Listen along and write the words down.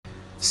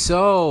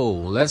So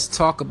let's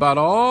talk about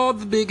all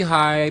the big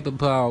hype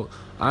about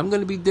I'm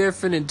going to be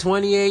different in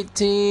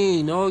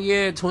 2018. Oh,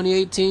 yeah,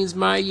 2018 is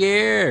my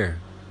year.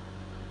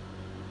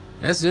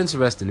 That's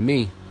interesting to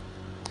me.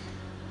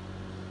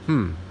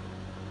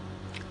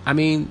 I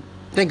mean,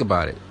 think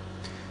about it.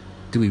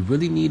 Do we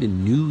really need a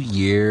new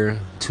year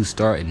to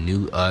start a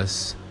new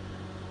us?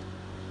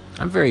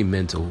 I'm very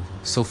mental.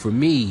 So for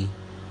me,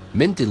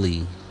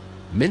 mentally,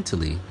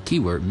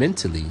 keyword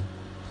mentally,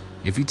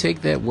 if you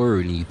take that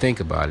word and you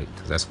think about it,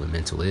 because that's what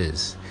mental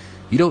is,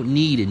 you don't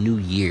need a new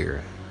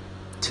year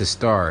to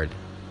start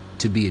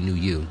to be a new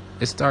you.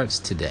 It starts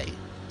today.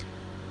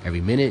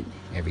 Every minute,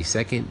 every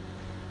second,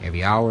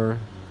 every hour.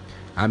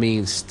 I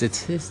mean,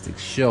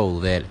 statistics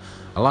show that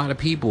a lot of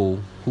people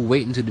who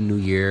wait until the new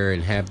year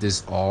and have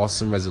this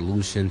awesome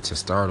resolution to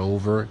start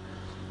over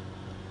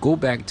go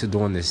back to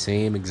doing the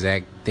same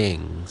exact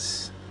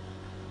things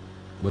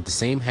with the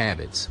same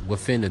habits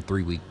within a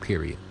 3-week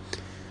period.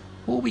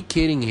 Who are we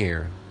kidding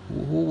here?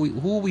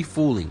 Who are we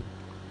fooling?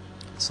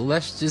 So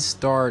let's just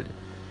start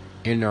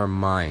in our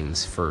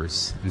minds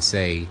first and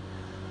say,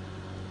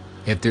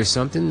 if there's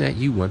something that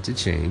you want to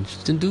change,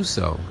 then do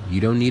so.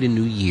 You don't need a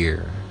new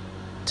year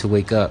to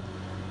wake up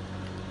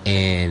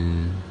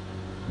and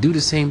do the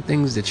same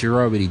things that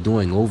you're already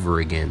doing over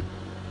again.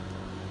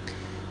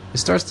 It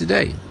starts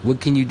today.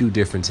 What can you do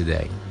different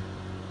today?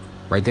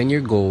 Write down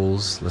your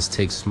goals. Let's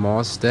take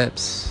small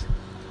steps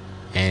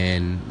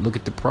and look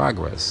at the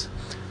progress.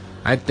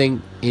 I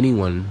think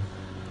anyone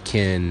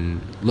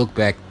can look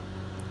back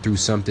through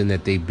something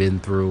that they've been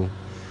through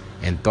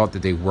and thought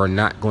that they were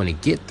not going to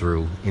get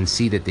through and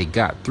see that they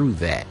got through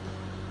that.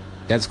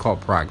 That's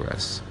called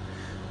progress.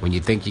 When you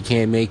think you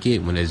can't make it,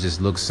 when it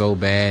just looks so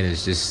bad,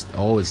 it's just,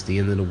 it's the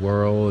end of the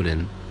world.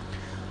 And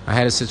I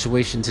had a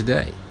situation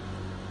today,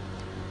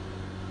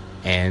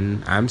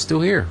 and I'm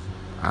still here.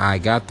 I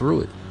got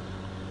through it.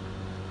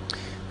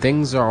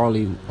 Things are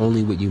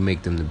only what you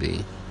make them to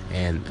be,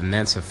 and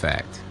that's a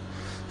fact.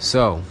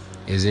 So,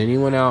 is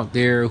anyone out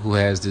there who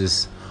has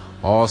this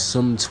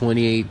awesome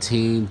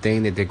 2018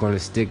 thing that they're going to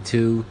stick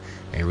to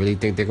and really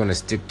think they're going to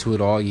stick to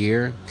it all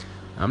year?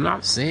 I'm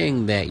not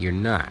saying that you're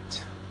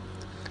not.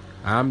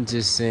 I'm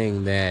just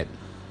saying that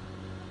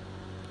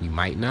you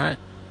might not.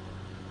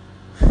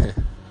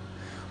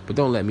 But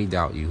don't let me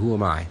doubt you. Who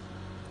am I?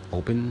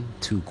 Open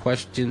to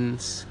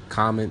questions,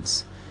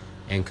 comments,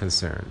 and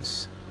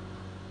concerns.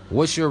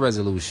 What's your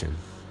resolution?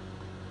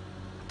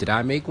 Did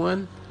I make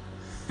one?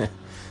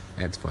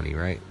 That's funny,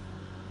 right?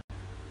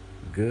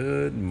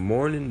 Good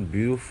morning,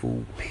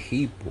 beautiful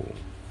people.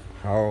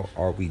 How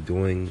are we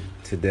doing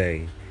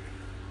today?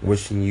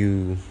 Wishing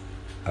you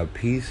a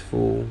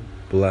peaceful,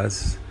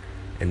 blessed,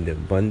 and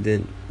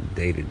abundant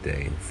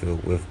day-to-day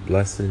filled with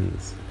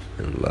blessings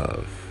and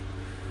love.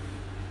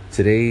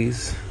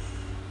 Today's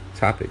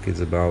topic is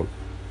about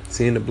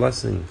seeing the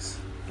blessings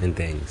in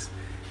things.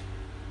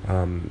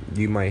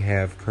 You might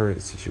have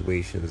current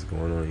situations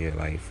going on in your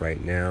life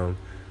right now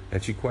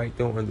that you quite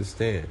don't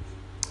understand.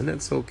 And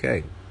that's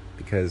okay,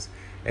 because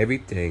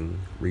everything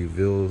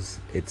reveals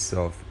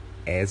itself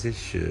as it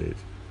should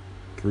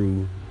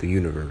through the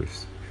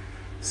universe.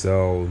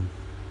 So,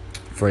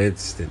 for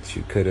instance,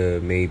 you could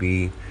have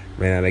maybe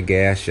ran out of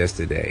gas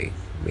yesterday.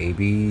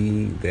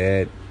 Maybe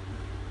that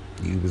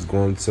you was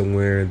going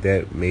somewhere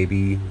that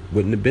maybe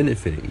wouldn't have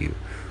benefited you.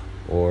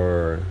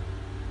 Or,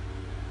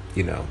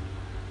 you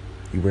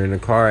were in a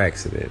car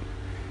accident.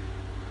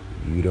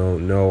 You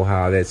don't know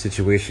how that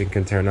situation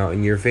can turn out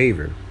in your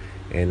favor.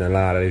 And a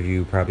lot of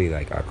you probably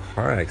like, a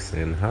car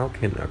accident? How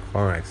can a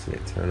car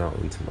accident turn out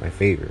into my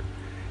favor?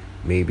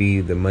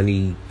 Maybe the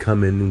money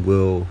coming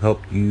will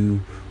help you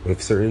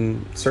with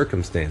certain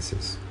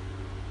circumstances.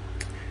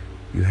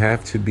 You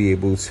have to be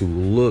able to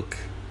look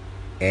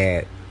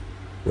at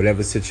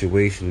whatever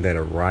situation that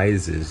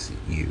arises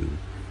you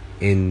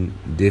in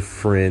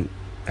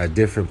a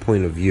different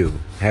point of view.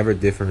 Have a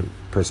different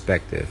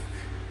perspective.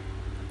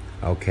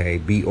 Okay,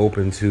 be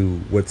open to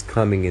what's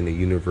coming in the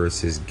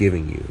universe is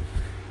giving you.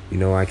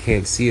 I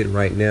can't see it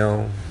right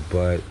now,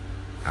 but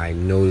I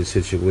know the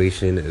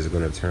situation is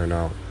going to turn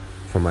out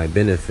for my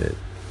benefit.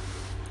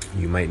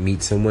 You might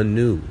meet someone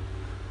new.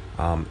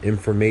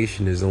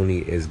 Information is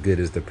only as good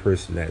as the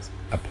person that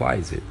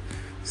applies it.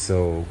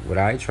 So what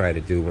I try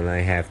to do when I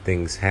have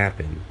things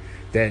happen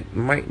that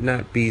might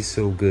not be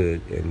so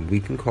good, and we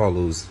can call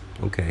those,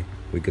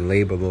 we can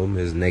label them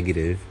as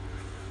negative,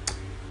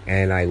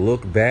 and I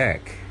look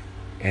back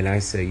and I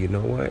say, you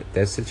know what,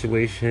 that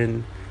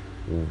situation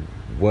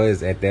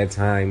was at that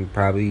time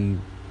probably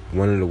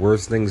one of the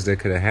worst things that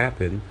could have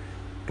happened,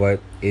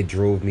 but it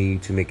drove me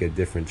to make a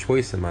different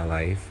choice in my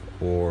life,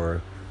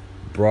 or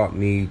brought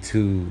me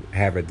to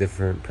have a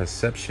different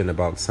perception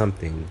about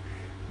something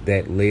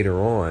that later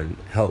on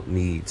helped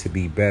me to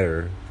be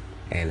better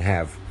and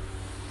have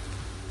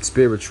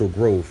spiritual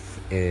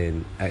growth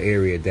in an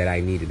area that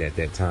I needed at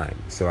that time.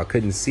 So I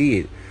couldn't see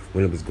it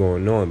when it was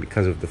going on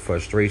because of the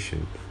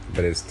frustration.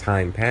 But as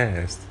time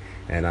passed,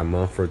 and a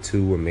month or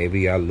two, or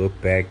maybe I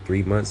look back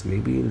 3 months,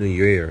 maybe in a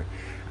year,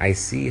 I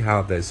see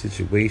how that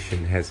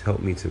situation has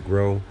helped me to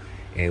grow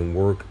and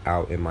work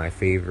out in my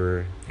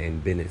favor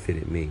and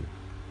benefited me.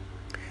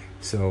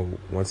 So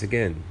once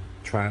again,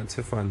 try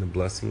to find the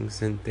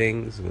blessings in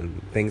things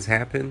when things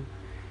happen.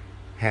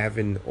 Have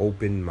an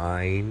open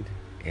mind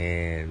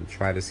and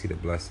try to see the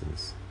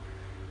blessings.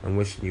 I'm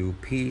wishing you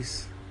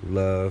peace,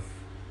 love,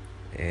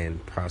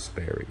 and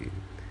prosperity.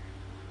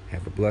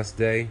 Have a blessed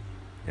day,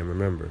 and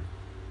remember,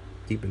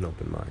 keep an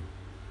open mind.